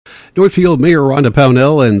Northfield Mayor Rhonda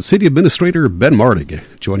Pownell and City Administrator Ben Martig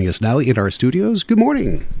joining us now in our studios. Good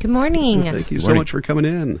morning. Good morning. Thank you so much for coming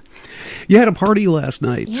in. You had a party last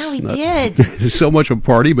night. Yeah, we did. So much of a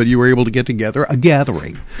party, but you were able to get together, a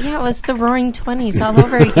gathering. Yeah, it was the Roaring 20s all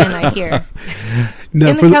over again, I hear. Now,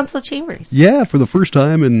 in the council chambers. Yeah, for the first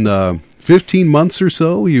time in 15 months or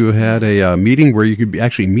so, you had a meeting where you could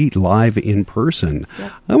actually meet live in person.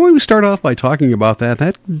 Yep. I want to start off by talking about that.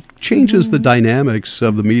 That changes the dynamics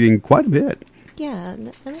of the meeting quite a bit. Yeah,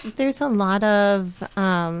 there's a lot of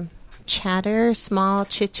chatter, small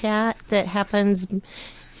chit-chat that happens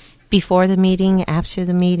before the meeting, after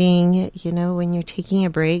the meeting, you know, when you're taking a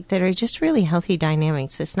break, that are just really healthy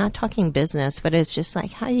dynamics. It's not talking business, but it's just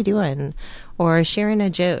like, how you doing? Or sharing a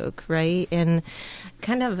joke, right? And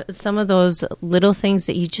kind of some of those little things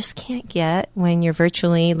that you just can't get when you're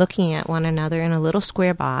virtually looking at one another in a little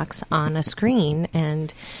square box on a screen.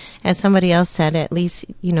 And as somebody else said, at least,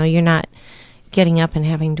 you know, you're not getting up and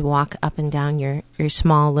having to walk up and down your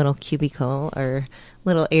small little cubicle or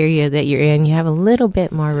little area that you're in. You have a little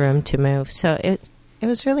bit more room to move. So it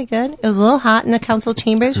was really good. It was a little hot in the council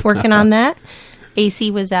chambers, working on that.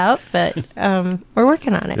 AC was out, but we're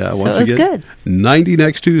working on it. Yeah, so it was good. 90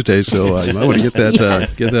 next Tuesday, so you might want to get that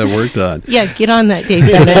yes. Get that work done. Yeah, get on that, Dave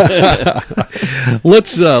Bennett.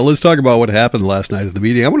 Let's talk about what happened last night at the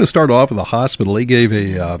meeting. I want to start off with the hospital. They gave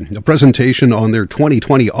a presentation on their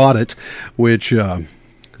 2020 audit, which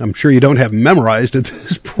I'm sure you don't have memorized at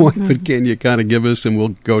this point, but can you kind of give us, and we'll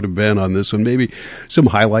go to Ben on this one, maybe some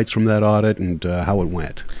highlights from that audit and how it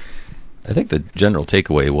went. I think the general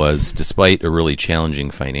takeaway was, despite a really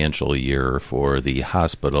challenging financial year for the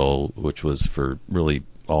hospital, which was for really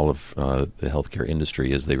all of the healthcare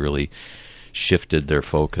industry, as they really shifted their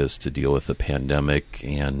focus to deal with the pandemic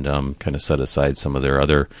and kind of set aside some of their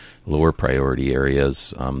other lower priority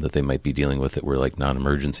areas that they might be dealing with that were like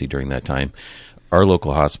non-emergency during that time. Our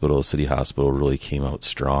local hospital, City Hospital, really came out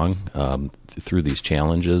strong through these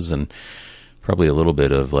challenges, and probably a little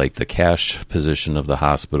bit of like the cash position of the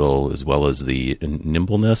hospital, as well as the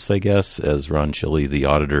nimbleness, I guess, as Ron Chile, the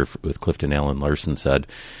auditor with Clifton Allen Larson, said,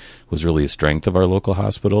 was really a strength of our local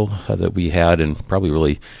hospital that we had, and probably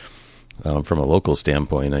really, from a local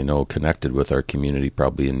standpoint, I know connected with our community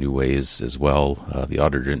probably in new ways as well. The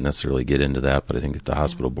auditor didn't necessarily get into that, but I think at the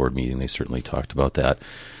hospital board meeting they certainly talked about that.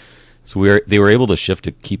 So they were able to shift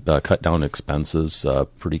to cut down expenses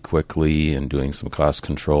pretty quickly and doing some cost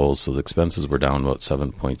controls. So the expenses were down about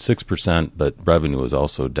 7.6%, but revenue was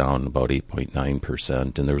also down about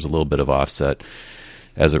 8.9%. And there was a little bit of offset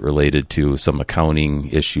as it related to some accounting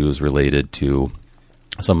issues related to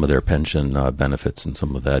some of their pension benefits, and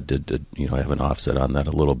some of that did have an offset on that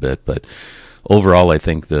a little bit. But overall, I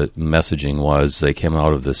think the messaging was they came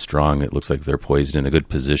out of this strong. It looks like they're poised in a good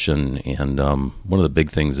position. And one of the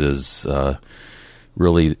big things is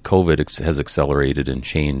really COVID has accelerated and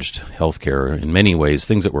changed healthcare in many ways.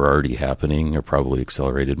 Things that were already happening are probably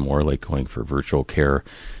accelerated more, like going for virtual care.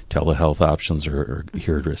 Telehealth options are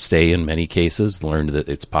here to stay in many cases. Learned that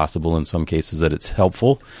it's possible in some cases that it's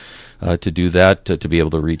helpful to do that, to be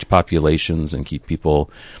able to reach populations and keep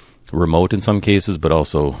people remote in some cases, but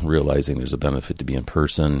also realizing there's a benefit to be in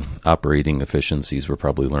person. Operating efficiencies were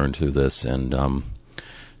probably learned through this, and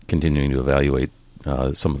continuing to evaluate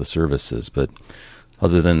some of the services. But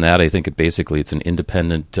other than that, I think it's an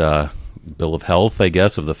independent bill of health, I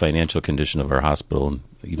guess, of the financial condition of our hospital. And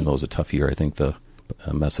even though it was a tough year, I think the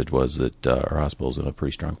message was that our hospital is in a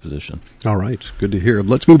pretty strong position. All right. Good to hear.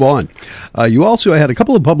 Let's move on. You also had a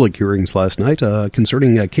couple of public hearings last night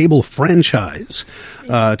concerning a cable franchise.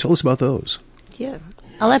 Tell us about those. Yeah.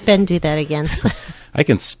 I'll let Ben do that again. I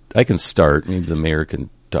can start. Maybe the mayor can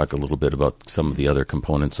talk a little bit about some of the other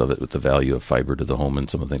components of it with the value of fiber to the home and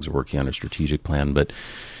some of the things we're working on a strategic plan. But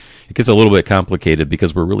it gets a little bit complicated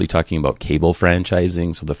because we're really talking about cable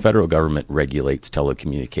franchising. So the federal government regulates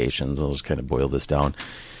telecommunications. I'll just kind of boil this down.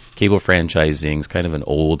 Cable franchising is kind of an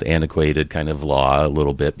old, antiquated kind of law a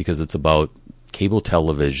little bit because it's about cable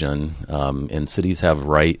television, and cities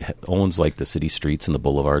owns like the city streets and the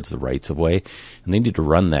boulevards, the rights of way, and they need to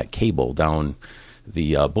run that cable down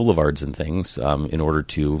the boulevards and things in order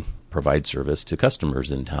to provide service to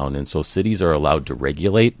customers in town. And so cities are allowed to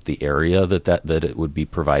regulate the area that it would be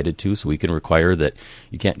provided to. So we can require that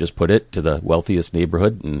you can't just put it to the wealthiest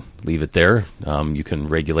neighborhood and leave it there. You can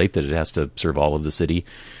regulate that it has to serve all of the city.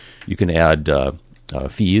 You can add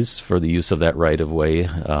fees for the use of that right of way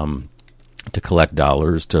to collect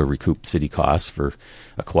dollars to recoup city costs for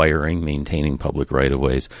acquiring, maintaining public right of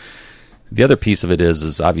ways. The other piece of it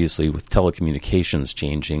is obviously with telecommunications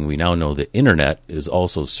changing, we now know the internet is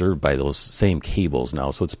also served by those same cables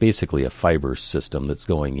now. So it's basically a fiber system that's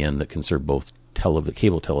going in that can serve both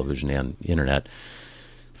cable television and internet.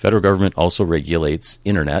 Federal government also regulates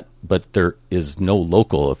internet, but there is no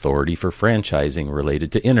local authority for franchising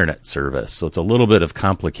related to internet service. So it's a little bit of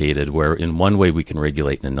complicated where in one way we can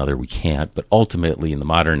regulate, in another we can't. But ultimately in the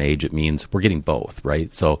modern age, it means we're getting both,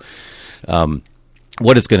 right? So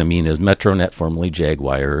what it's going to mean is MetroNet, formerly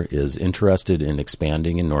Jaguar, is interested in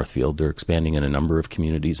expanding in Northfield. They're expanding in a number of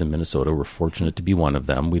communities in Minnesota. We're fortunate to be one of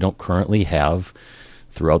them. We don't currently have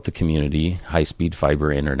throughout the community high-speed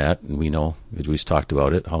fiber internet, and we know, we've talked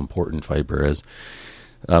about it, how important fiber is.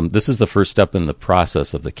 This is the first step in the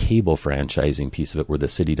process of the cable franchising piece of it where the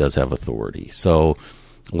city does have authority. So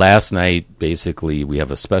last night, basically, we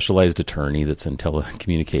have a specialized attorney that's in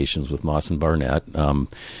telecommunications with Moss and Barnett,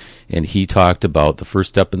 and he talked about the first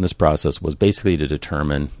step in this process was basically to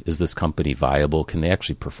determine, is this company viable? Can they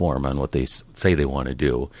actually perform on what they say they want to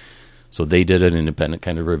do? So they did an independent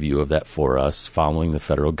kind of review of that for us, following the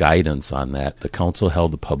federal guidance on that. The council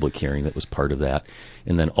held a public hearing that was part of that,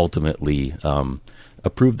 and then ultimately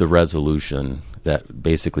approved the resolution that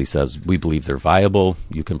basically says, we believe they're viable.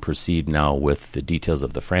 You can proceed now with the details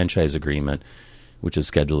of the franchise agreement, which is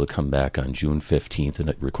scheduled to come back on June 15th, and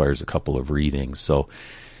it requires a couple of readings. So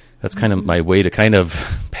that's kind of my way to kind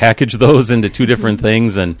of package those into two different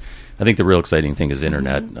things. And I think the real exciting thing is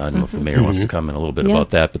internet. I don't know if the mayor wants to comment a little bit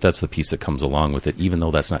about that, but that's the piece that comes along with it, even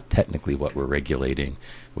though that's not technically what we're regulating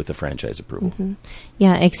with the franchise approval.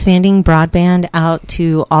 Yeah, expanding broadband out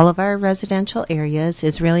to all of our residential areas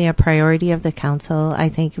is really a priority of the council. I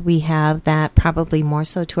think we have that probably more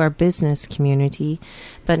so to our business community,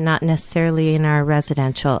 but not necessarily in our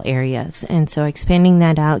residential areas. And so expanding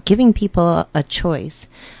that out, giving people a choice.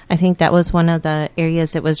 I think that was one of the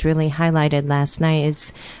areas that was really highlighted last night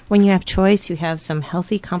is when you have choice, you have some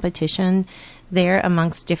healthy competition there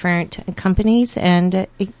amongst different companies. And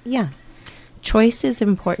choice is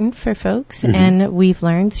important for folks. And we've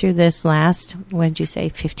learned through this last,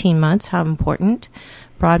 15 months, how important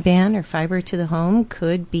broadband or fiber to the home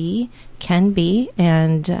can be.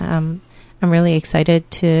 And I'm really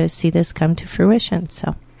excited to see this come to fruition.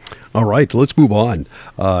 So. All right, let's move on.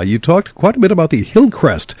 You talked quite a bit about the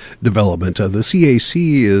Hillcrest development. The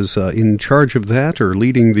CAC is in charge of that, or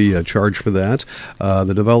leading the charge for that,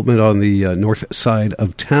 the development on the north side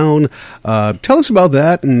of town. Tell us about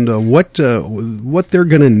that and what they're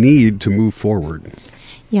going to need to move forward.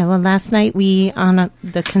 Yeah, well, last night on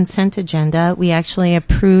the consent agenda, we actually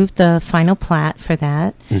approved the final plat for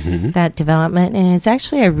that development, and it's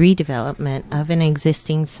actually a redevelopment of an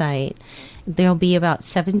existing site. There'll be about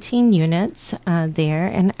 17 units there,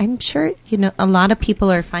 and I'm sure, a lot of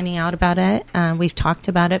people are finding out about it. We've talked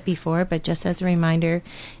about it before, but just as a reminder,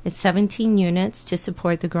 it's 17 units to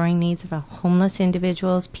support the growing needs of homeless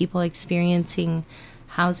individuals, people experiencing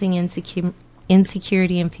housing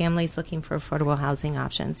insecurity, and families looking for affordable housing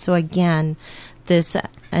options. So again, it's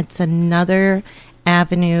another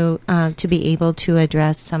avenue to be able to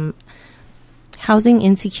address some housing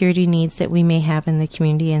insecurity needs that we may have in the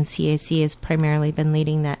community, and CAC has primarily been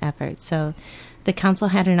leading that effort. So the council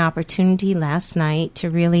had an opportunity last night to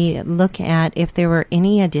really look at if there were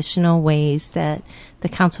any additional ways that the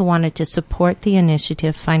council wanted to support the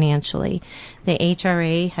initiative financially. The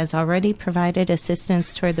HRA has already provided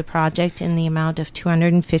assistance toward the project in the amount of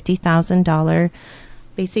 $250,000,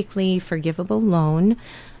 basically forgivable loan.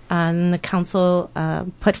 The council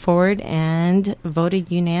put forward and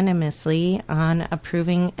voted unanimously on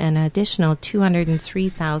approving an additional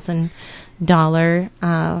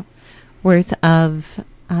 $203,000 worth of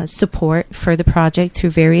support for the project through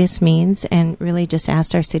various means, and really just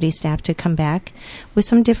asked our city staff to come back with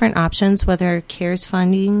some different options, whether CARES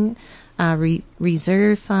funding,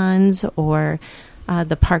 reserve funds, or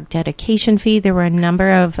the park dedication fee. There were a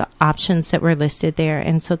number of options that were listed there,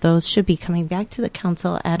 and so those should be coming back to the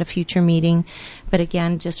council at a future meeting. But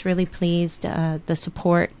again, just really pleased the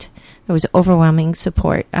support. There was overwhelming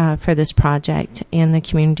support for this project in the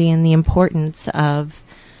community, and the importance of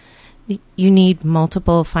you need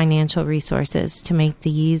multiple financial resources to make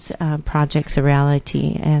these projects a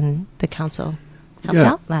reality, and the council helped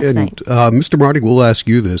out last night. Mr. Martig, we'll ask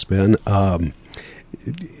you this, Ben.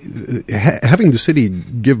 having the city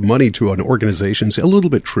give money to an organization is a little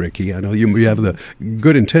bit tricky. I know you have the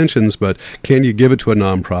good intentions, but can you give it to a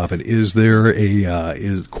nonprofit? Is there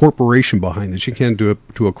is corporation behind this? You can't do it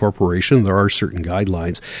to a corporation. There are certain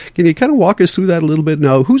guidelines. Can you kind of walk us through that a little bit?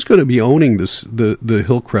 Now, who's going to be owning the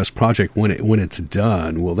Hillcrest project when it's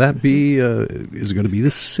done? Will that be is it going to be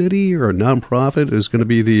the city or a nonprofit? Is it going to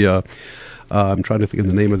be the I'm trying to think of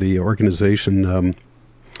the name of the organization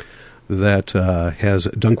that has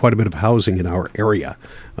done quite a bit of housing in our area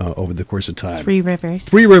over the course of time. Three Rivers.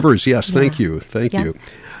 Three Rivers, yes. Yeah. Thank you.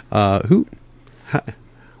 How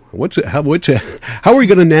are we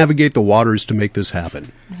going to navigate the waters to make this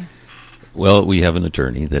happen? Well, we have an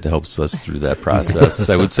attorney that helps us through that process.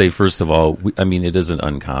 I would say, first of all, it isn't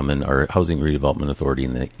uncommon. Our Housing Redevelopment Authority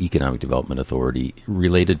and the Economic Development Authority,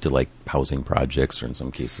 related to like housing projects or in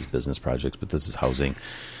some cases business projects, but this is housing.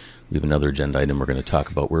 We have another agenda item we're going to talk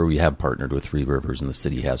about where we have partnered with Three Rivers and the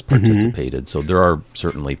city has participated. So there are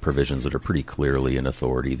certainly provisions that are pretty clearly in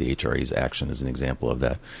authority. The HRA's action is an example of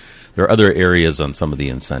that. There are other areas on some of the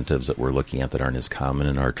incentives that we're looking at that aren't as common,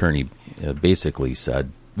 and our attorney basically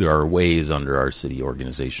said there are ways under our city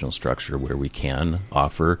organizational structure where we can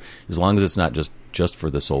offer, as long as it's not just for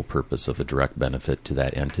the sole purpose of a direct benefit to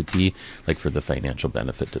that entity, like for the financial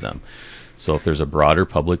benefit to them. So if there's a broader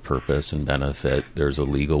public purpose and benefit, there's a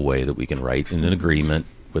legal way that we can write in an agreement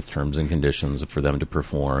with terms and conditions for them to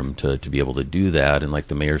perform to be able to do that. And like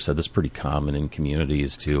the mayor said, this is pretty common in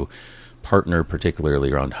communities to partner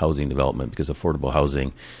particularly around housing development, because affordable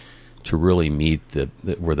housing, to really meet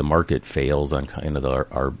where the market fails on kind of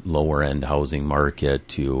our lower end housing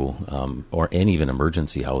market and even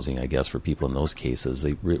emergency housing, I guess, for people in those cases,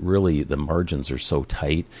 really the margins are so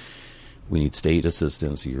tight. We need state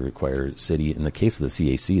assistance. You require city. In the case of the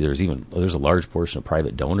CAC, there's a large portion of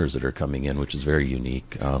private donors that are coming in, which is very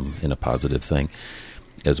unique and a positive thing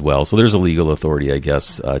as well. So there's a legal authority, I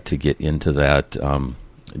guess, to get into that,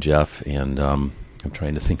 Jeff. And I'm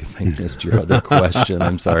trying to think if I missed your other question.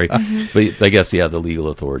 I'm sorry. But I guess, the legal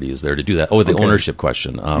authority is there to do that. Oh, the ownership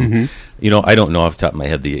question. I don't know off the top of my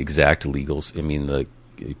head the exact legals. I mean, the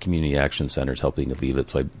Community Action Center is helping to leave it,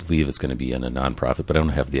 so I believe it's going to be in a nonprofit, but I don't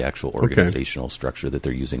have the actual organizational structure that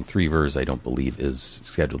they're using. Three Rivers, I don't believe, is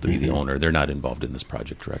scheduled to be the owner. They're not involved in this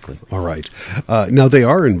project directly. All right. Now, they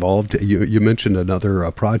are involved. You mentioned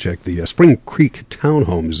another project, the Spring Creek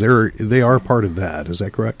Townhomes. They are part of that. Is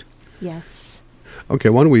that correct? Yes. Okay,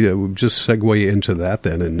 why don't we just segue into that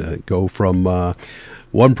then and go from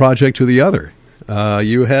one project to the other.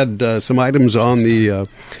 You had some items on the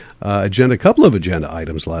agenda, a couple of agenda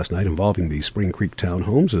items last night involving the Spring Creek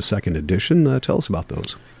Townhomes, the second edition. Tell us about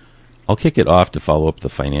those. I'll kick it off to follow up the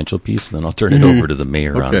financial piece, and then I'll turn it over to the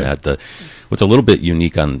mayor on that. What's a little bit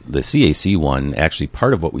unique on the CAC one, actually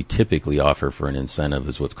part of what we typically offer for an incentive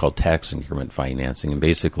is what's called tax increment financing. And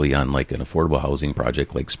basically on like an affordable housing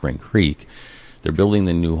project like Spring Creek, they're building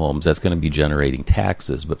the new homes. That's going to be generating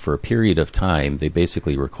taxes. But for a period of time, they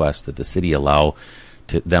basically request that the city allow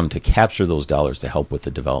them to capture those dollars to help with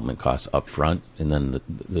the development costs up front, and then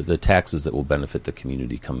the taxes that will benefit the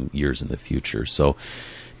community come years in the future. So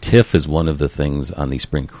TIF is one of the things on the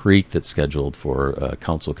Spring Creek that's scheduled for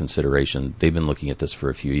council consideration. They've been looking at this for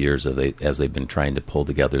a few years as they've been trying to pull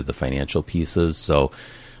together the financial pieces. So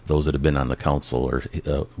those that have been on the council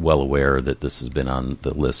are well aware that this has been on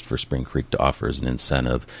the list for Spring Creek to offer as an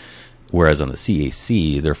incentive. Whereas on the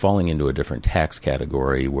CAC, they're falling into a different tax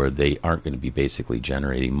category where they aren't going to be basically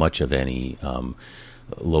generating much of any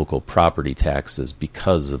local property taxes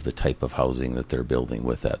because of the type of housing that they're building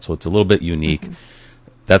with that. So it's a little bit unique.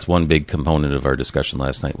 That's one big component of our discussion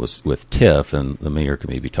last night was with TIF, and the mayor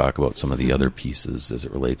can maybe talk about some of the other pieces as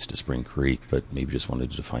it relates to Spring Creek, but maybe just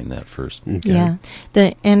wanted to define that first. Okay. Yeah.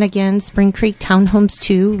 And again, Spring Creek Townhomes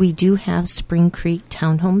 2, we do have Spring Creek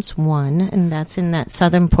Townhomes 1, and that's in that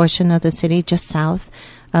southern portion of the city, just south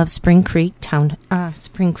of Spring Creek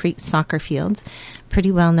Spring Creek soccer fields.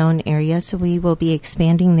 Pretty well-known area, so we will be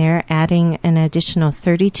expanding there, adding an additional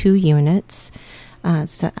 32 units.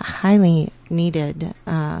 It's highly needed,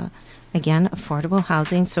 again, affordable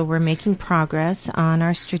housing. So we're making progress on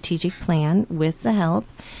our strategic plan with the help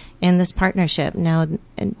in this partnership. Now,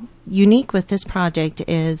 unique with this project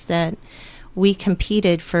is that we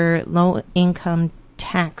competed for low-income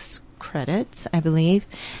tax credits, I believe,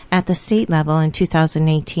 at the state level in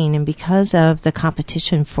 2018. And because of the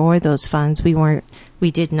competition for those funds,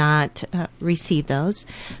 we did not receive those.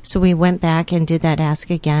 So we went back and did that ask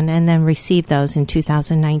again and then received those in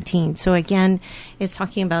 2019. So again, it's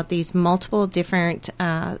talking about these multiple different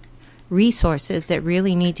resources that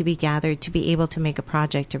really need to be gathered to be able to make a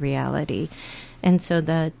project a reality. And so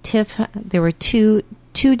the TIF, there were two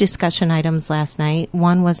discussion items last night.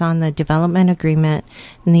 One was on the development agreement,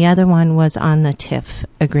 and the other one was on the TIF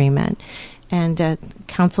agreement. And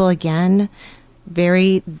council, again,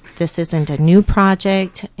 this isn't a new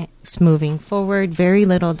project. It's moving forward. Very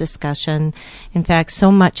little discussion. In fact,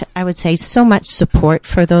 so much support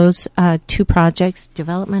for those two projects,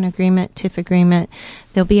 development agreement, TIF agreement.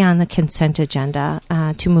 They'll be on the consent agenda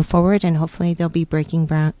to move forward, and hopefully they'll be breaking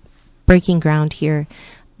ground here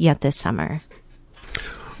yet this summer.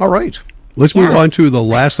 All right. Let's move on to the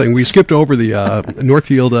last thing. We skipped over the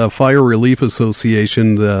Northfield Fire Relief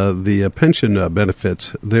Association, the pension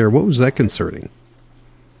benefits there. What was that concerning?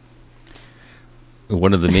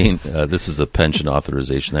 One of the main, this is a pension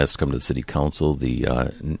authorization that has to come to the City Council. The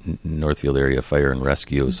Northfield Area Fire and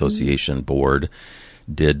Rescue Association Board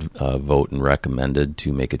did vote and recommended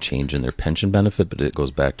to make a change in their pension benefit, but it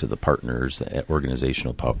goes back to the partners, the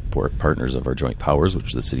organizational partners of our joint powers,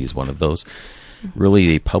 which the city is one of those.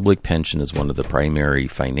 Really, a public pension is one of the primary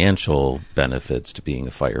financial benefits to being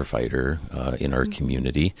a firefighter in our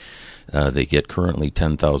community. They get currently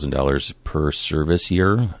 $10,000 per service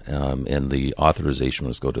year, and the authorization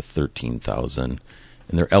was go to $13,000, and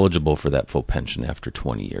they're eligible for that full pension after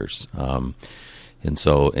 20 years. And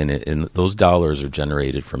those dollars are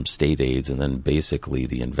generated from state aids, and then basically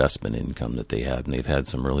the investment income that they had, and they've had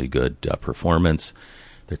some really good performance.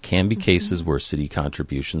 There can be cases where city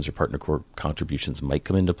contributions or partner corp contributions might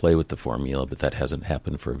come into play with the formula, but that hasn't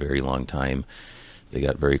happened for a very long time. They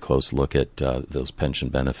got a very close look at those pension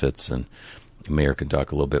benefits, and the mayor can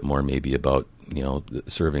talk a little bit more maybe about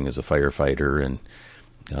serving as a firefighter and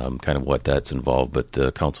kind of what that's involved. But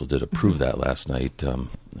the council did approve that last night.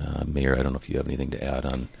 Mayor, I don't know if you have anything to add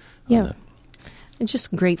on that. I'm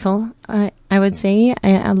just grateful. I would say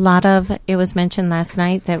it was mentioned last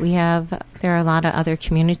night that there are a lot of other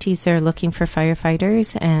communities that are looking for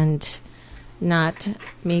firefighters and not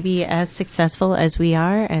maybe as successful as we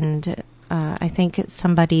are. And I think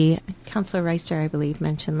Councilor Reister, I believe,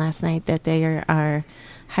 mentioned last night that they are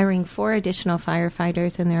hiring 4 additional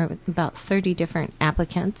firefighters, and there are about 30 different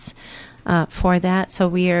applicants for that. So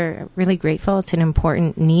we are really grateful. It's an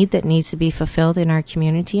important need that needs to be fulfilled in our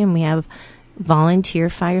community, and we have volunteer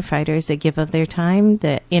firefighters that give of their time,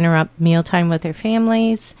 that interrupt mealtime with their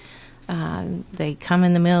families. They come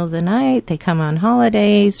in the middle of the night. They come on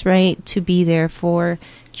holidays, right, to be there for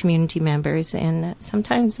community members, and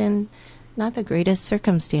sometimes in not the greatest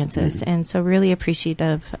circumstances. And so really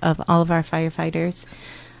appreciative of all of our firefighters.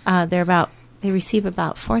 They receive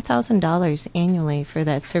about $4,000 annually for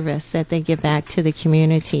that service that they give back to the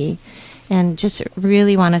community. And just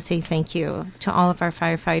really want to say thank you to all of our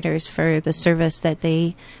firefighters for the service that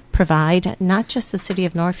they provide, not just the city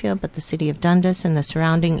of Northfield, but the city of Dundas and the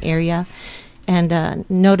surrounding area. And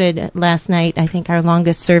noted last night, I think our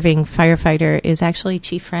longest serving firefighter is actually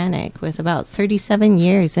Chief Franek with about 37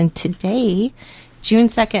 years. And today, June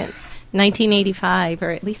 2nd, 1985,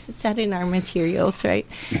 or at least it said in our materials, right?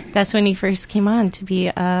 That's when he first came on to be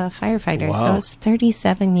a firefighter. Wow. So it's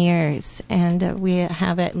 37 years. And we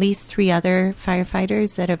have at least 3 other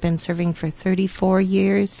firefighters that have been serving for 34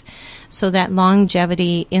 years. So that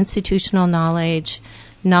longevity, institutional knowledge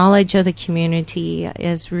of the community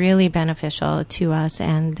is really beneficial to us.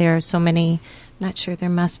 And there are so many, I'm not sure, there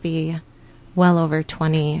must be well over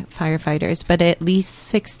 20 firefighters, but at least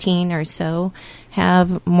 16 or so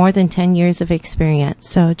have more than 10 years of experience.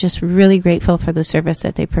 So just really grateful for the service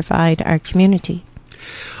that they provide our community.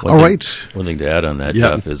 All right. One thing to add on that,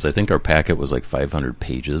 Jeff, is I think our packet was like 500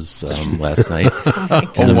 pages last night.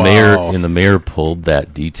 And the mayor pulled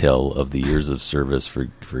that detail of the years of service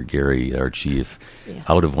for Gary, our chief,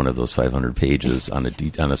 out of one of those 500 pages on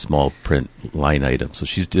a small print line item. So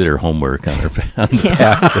she did her homework on the packet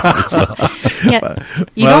as well.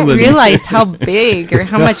 You don't realize how big or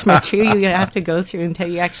how much material you have to go through until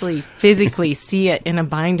you actually physically see it in a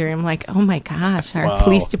binder. I'm like, oh my gosh, our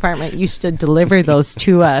police department used to deliver those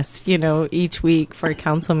to us, each week for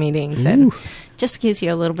council meetings. And just gives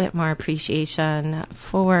you a little bit more appreciation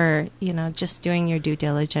for, just doing your due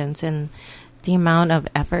diligence. And the amount of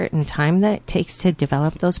effort and time that it takes to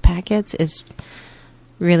develop those packets is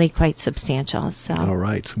really quite substantial. So, all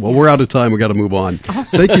right. Well, we're out of time. We got to move on.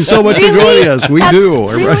 Thank you so much for joining us. We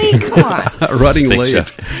do. Really? Come on. Running Thanks, late.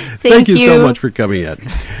 Jeff. Thank you so much for coming in.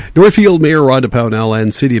 Northfield Mayor Rhonda Pownell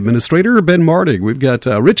and City Administrator Ben Martig. We've got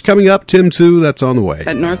Rich coming up, Tim too. That's on the way.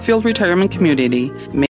 At Northfield Retirement Community.